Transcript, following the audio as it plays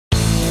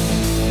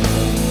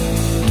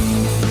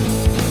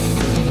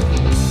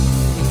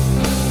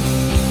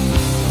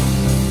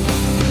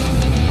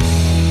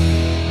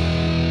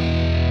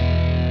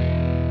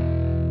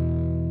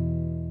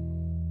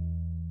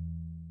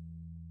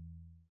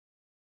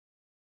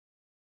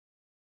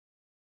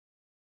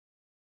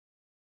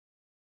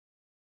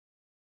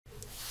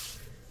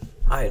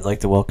Hi, I'd like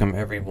to welcome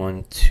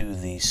everyone to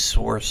the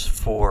Source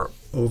 4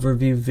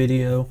 overview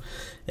video.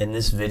 In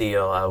this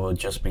video, I will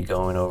just be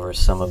going over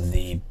some of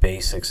the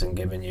basics and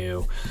giving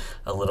you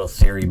a little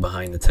theory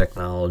behind the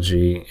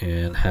technology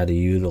and how to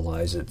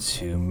utilize it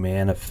to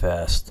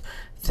manifest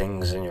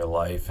things in your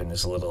life in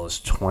as little as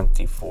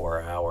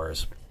 24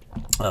 hours.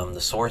 The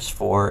Source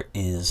 4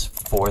 is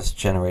 4th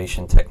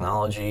generation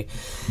technology.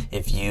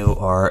 If you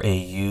are a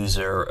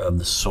user of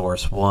the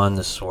Source 1,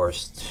 the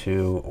Source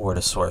 2, or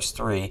the Source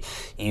 3,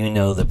 you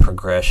know the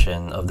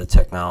progression of the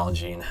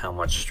technology and how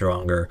much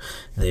stronger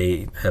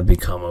they have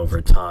become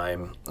over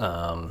time,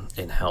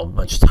 and how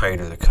much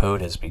tighter the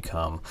code has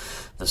become.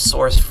 The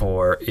Source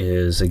 4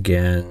 is,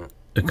 again,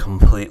 a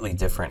completely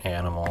different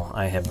animal.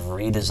 I have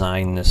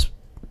redesigned this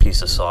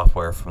piece of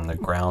software from the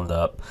ground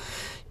up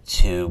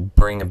to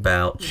bring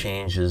about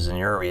changes in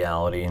your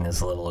reality in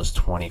as little as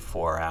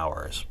 24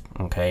 hours.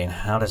 Okay, and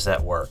how does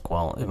that work?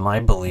 Well, in my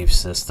belief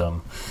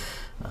system,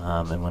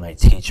 and when I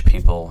teach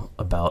people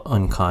about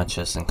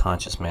unconscious and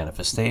conscious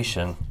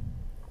manifestation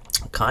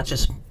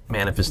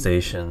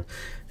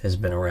has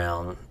been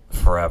around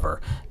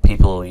forever.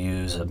 People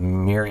use a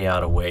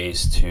myriad of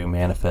ways to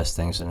manifest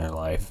things in their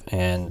life,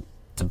 and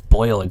to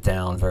boil it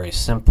down very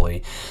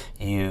simply,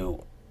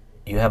 you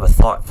have a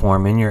thought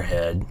form in your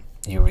head.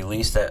 You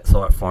release that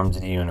thought form to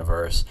the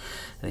universe.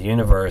 The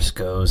universe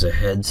goes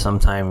ahead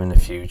sometime in the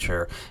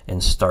future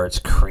and starts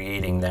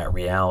creating that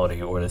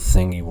reality or the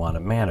thing you want to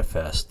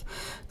manifest.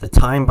 The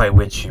time by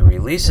which you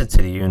release it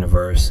to the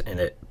universe and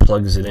it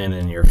plugs it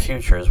in your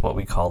future is what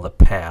we call the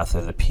path,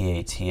 or the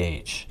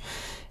PATH.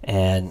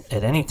 And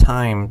at any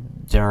time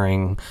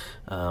during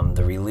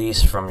the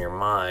release from your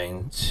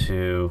mind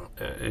to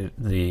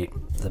the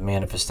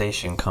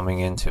manifestation coming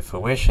into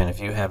fruition, if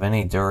you have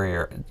any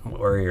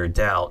worry or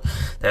doubt,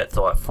 that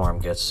thought form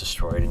gets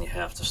destroyed and you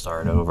have to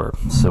start over.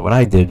 So what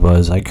I did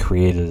was I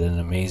created an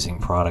amazing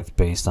product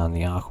based on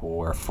the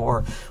Aquaware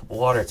 4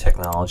 water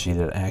technology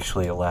that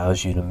actually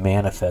allows you to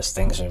manifest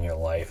things in your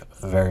life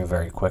very,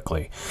 very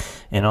quickly.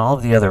 In all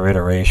of the other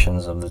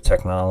iterations of the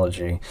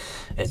technology,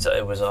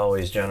 it was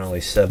always generally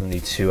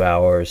 72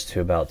 hours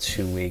to about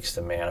 2 weeks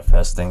to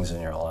manifest things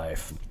in your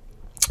life.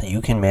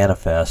 You can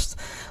manifest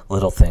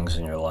little things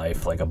in your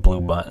life like a blue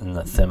button,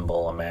 a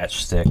thimble, a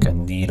matchstick, a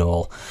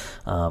needle,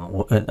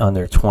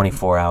 under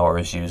 24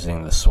 hours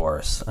using the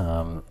Source.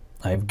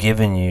 I've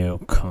given you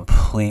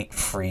complete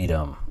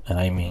freedom, and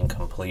I mean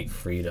complete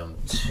freedom,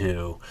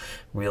 to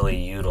really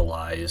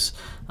utilize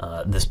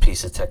this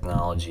piece of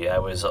technology. I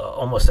was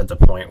almost at the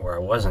point where I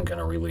wasn't going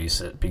to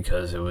release it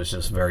because it was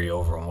just very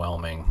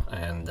overwhelming,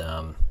 and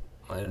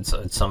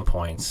at some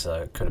points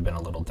could have been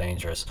a little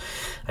dangerous.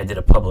 I did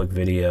a public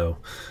video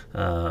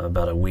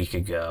about a week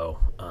ago,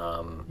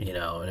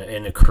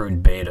 in a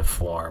crude beta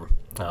form.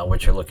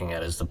 What you're looking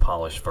at is the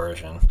polished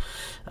version,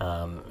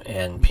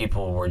 and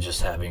people were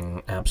just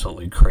having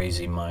absolutely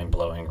crazy,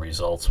 mind-blowing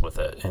results with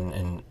it.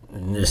 And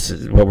this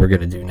is what we're going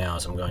to do now.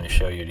 Is I'm going to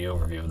show you the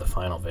overview of the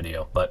final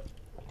video. But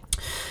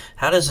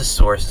how does the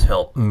Source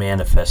help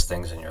manifest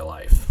things in your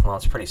life? Well,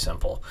 it's pretty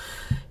simple.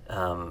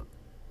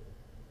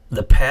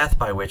 The path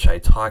by which I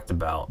talked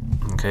about,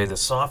 okay, the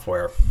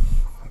software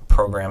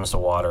programs the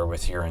water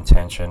with your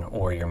intention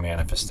or your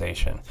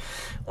manifestation.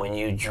 When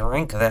you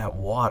drink that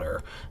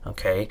water,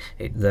 okay,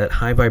 that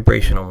high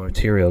vibrational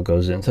material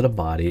goes into the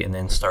body and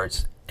then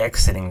starts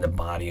exiting the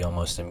body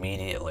almost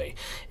immediately.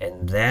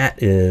 And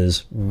that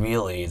is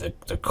really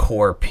the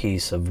core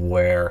piece of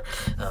where,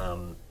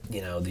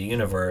 the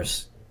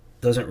universe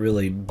doesn't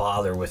really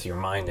bother with your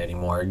mind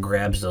anymore. It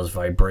grabs those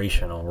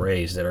vibrational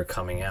rays that are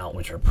coming out,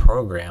 which are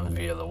programmed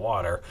via the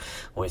water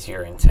with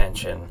your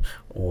intention,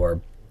 or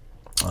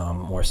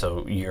more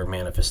so your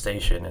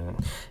manifestation.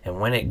 And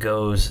when it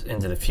goes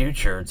into the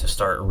future to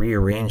start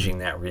rearranging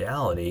that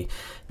reality,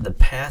 the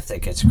path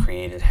that gets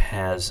created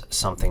has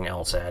something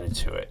else added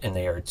to it, and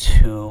they are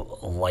two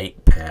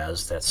light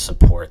paths that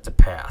support the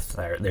path.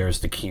 There's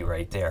the key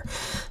right there.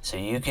 So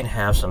you can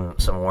have some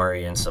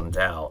worry and some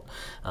doubt,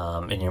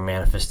 and your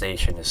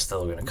manifestation is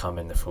still going to come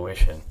into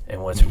fruition.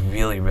 And what's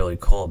really, really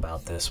cool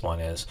about this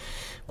one is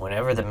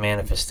whenever the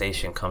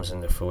manifestation comes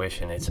into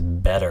fruition, it's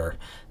better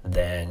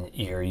than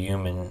your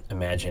human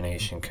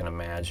imagination can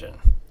imagine.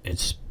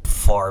 It's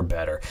far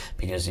better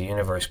because the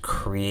universe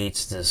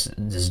creates this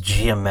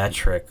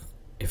geometric,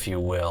 if you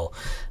will,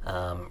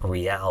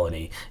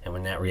 reality, and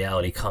when that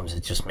reality comes,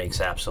 it just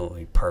makes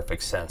absolutely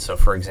perfect sense. So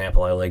for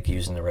example, I like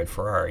using the red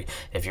Ferrari.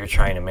 If you're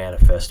trying to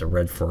manifest a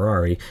red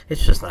Ferrari,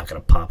 it's just not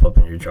going to pop up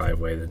in your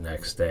driveway the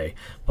next day.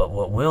 But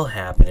what will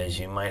happen is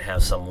you might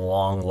have some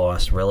long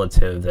lost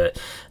relative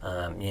that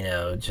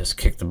just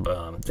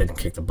didn't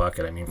kick the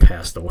bucket, I mean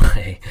passed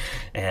away,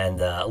 and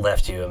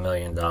left you $1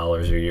 million or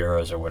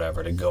euros or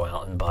whatever to go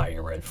out and buy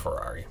your red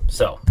Ferrari.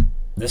 So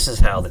this is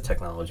how the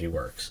technology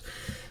works.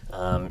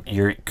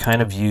 You're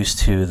kind of used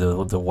to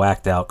the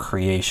whacked out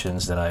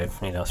creations that I've,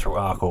 through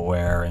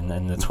Aquaware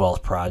and the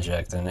 12th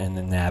project and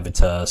the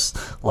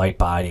Navitas, Light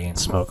Body, and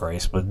Smoke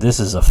Race, but this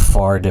is a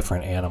far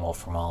different animal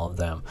from all of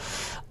them.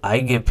 I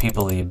give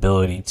people the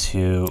ability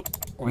to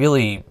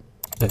really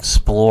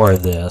explore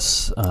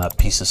this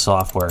piece of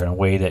software in a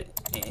way that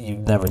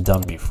you've never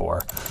done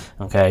before.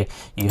 Okay,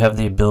 you have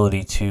the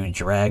ability to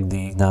drag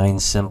the 9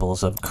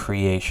 symbols of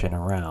creation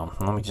around.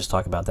 Let me just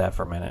talk about that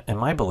for a minute. In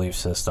my belief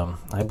system,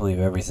 I believe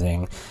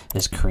everything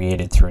is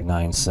created through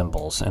 9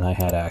 symbols, and I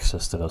had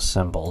access to those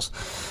symbols.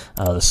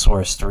 The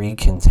Source 3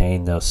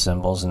 contained those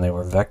symbols, and they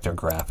were vector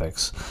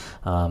graphics.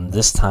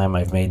 This time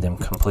I've made them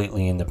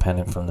completely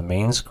independent from the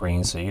main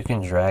screen, so you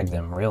can drag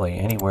them really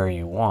anywhere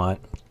you want,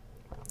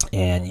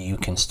 and you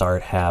can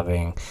start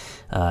having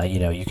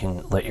you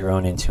can let your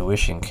own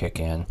intuition kick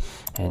in,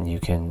 and you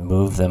can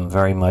move them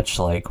very much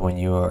like when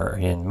you are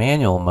in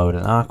manual mode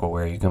in Aqua,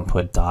 where you can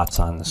put dots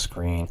on the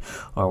screen,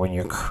 or when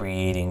you're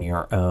creating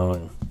your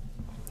own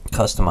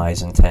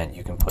customized intent,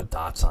 you can put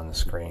dots on the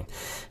screen.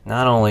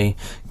 Not only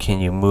can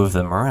you move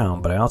them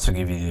around, but I also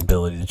give you the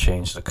ability to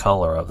change the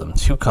color of them.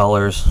 2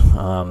 colors.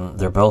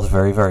 They're both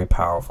very, very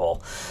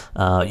powerful.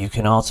 You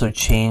can also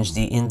change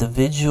the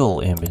individual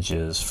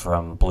images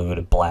from blue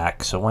to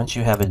black. So once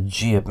you have a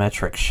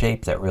geometric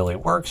shape that really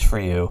works for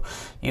you,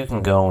 you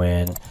can go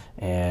in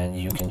and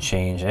you can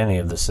change any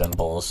of the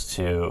symbols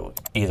to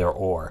either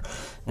or.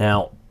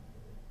 Now,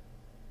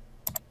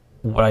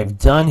 what I've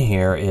done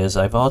here is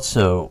I've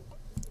also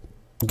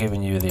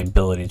given you the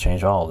ability to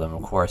change all of them,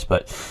 of course,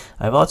 but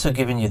I've also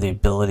given you the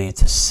ability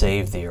to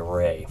save the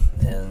array.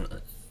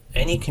 And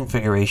any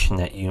configuration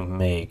that you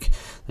make,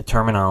 the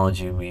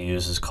terminology we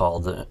use is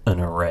called an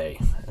array,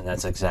 and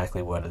that's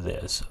exactly what it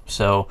is.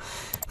 So,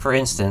 for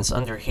instance,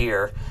 under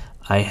here,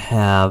 I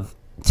have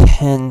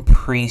 10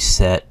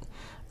 preset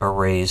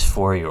arrays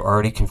for you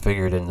already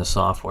configured in the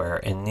software,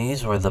 and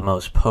these were the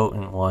most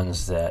potent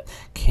ones that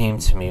came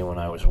to me when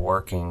I was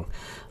working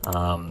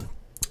on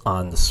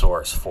the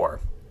Source 4.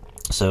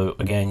 So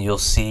again, you'll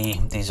see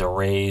these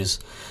arrays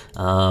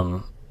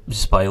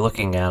just by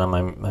looking at them.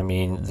 I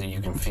mean,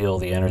 you can feel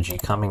the energy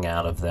coming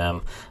out of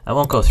them. I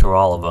won't go through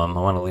all of them.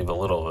 I want to leave a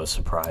little of a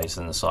surprise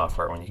in the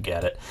software when you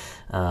get it.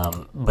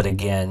 But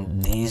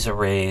again, these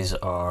arrays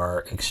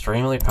are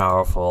extremely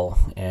powerful,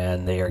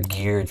 and they are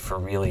geared for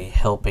really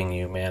helping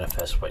you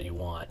manifest what you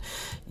want.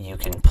 You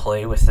can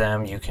play with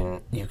them, you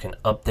can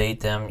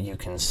update them, you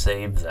can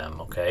save them.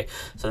 Okay,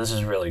 so this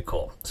is really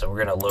cool. So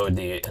we're going to load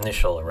the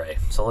initial array.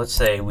 So let's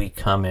say we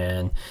come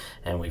in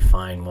and we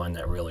find one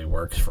that really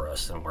works for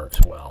us and works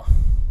well.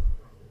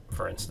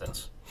 For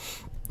instance,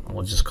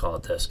 we'll just call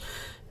it this.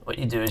 What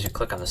you do is you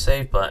click on the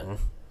save button,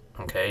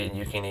 okay, and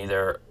you can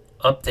either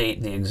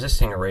update the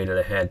existing array that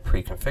I had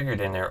pre-configured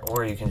in there,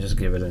 or you can just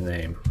give it a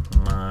name,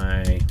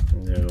 my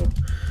new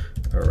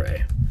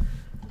array.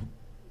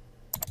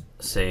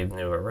 Save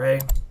new array,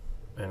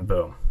 and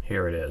boom,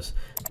 here it is.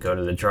 Go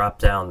to the drop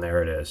down,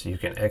 there it is. You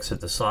can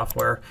exit the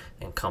software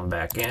and come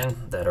back in.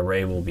 That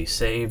array will be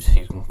saved.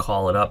 You can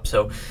call it up.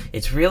 So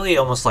it's really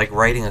almost like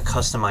writing a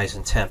customized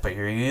intent, but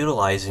you're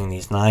utilizing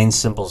these 9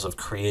 symbols of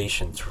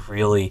creation to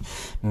really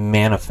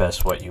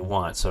manifest what you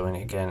want. So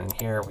again, in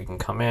here we can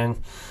come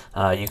in.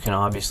 You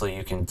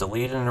can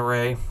delete an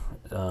array.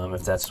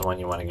 If that's the one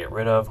you want to get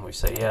rid of, we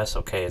say yes,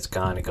 okay, it's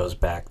gone. It goes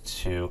back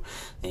to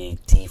the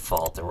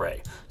default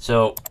array.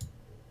 So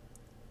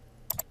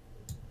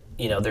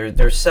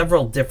there's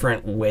several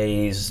different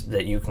ways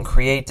that you can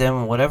create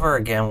them. Whatever,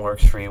 again,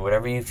 works for you,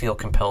 whatever you feel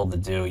compelled to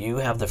do, you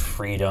have the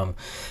freedom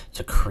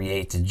to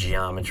create the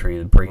geometry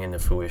to bring into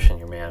fruition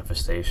your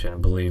manifestation.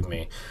 And believe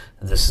me,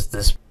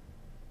 this.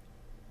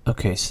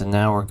 Okay, so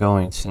now we're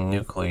going to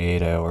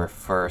nucleate our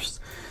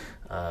first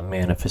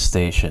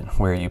manifestation.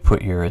 Where you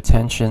put your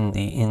attention,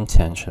 the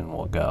intention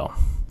will go.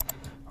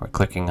 We're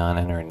clicking on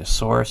entering the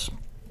source.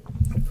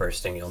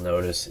 First thing you'll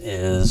notice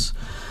is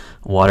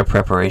water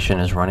preparation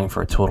is running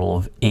for a total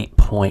of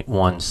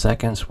 8.1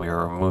 seconds. We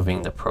are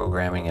removing the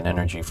programming and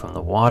energy from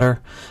the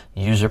water.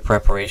 User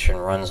preparation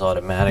runs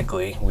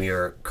automatically. We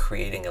are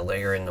creating a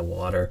layer in the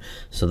water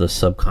so the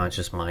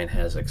subconscious mind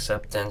has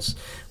acceptance.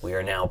 We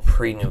are now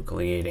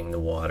pre-nucleating the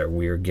water.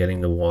 We are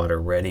getting the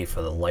water ready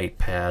for the light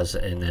paths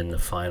and then the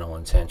final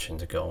intention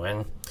to go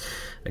in.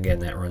 Again,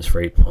 that runs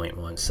for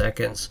 8.1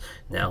 seconds.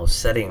 Now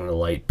setting the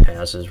light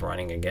paths is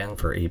running again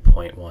for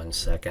 8.1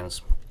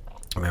 seconds.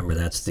 Remember,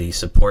 that's the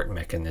support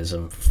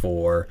mechanism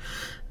for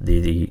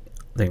the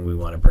thing we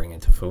want to bring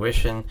into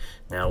fruition.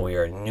 Now we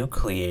are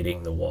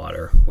nucleating the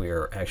water. We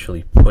are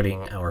actually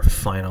putting our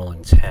final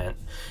intent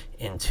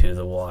into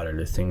the water,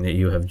 the thing that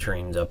you have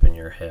dreamed up in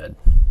your head.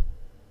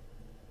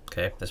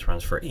 Okay, this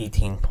runs for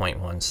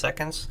 18.1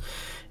 seconds,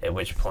 at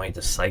which point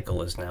the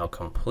cycle is now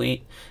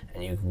complete,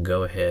 and you can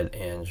go ahead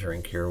and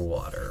drink your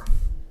water.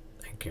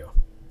 Thank you.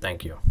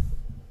 Thank you.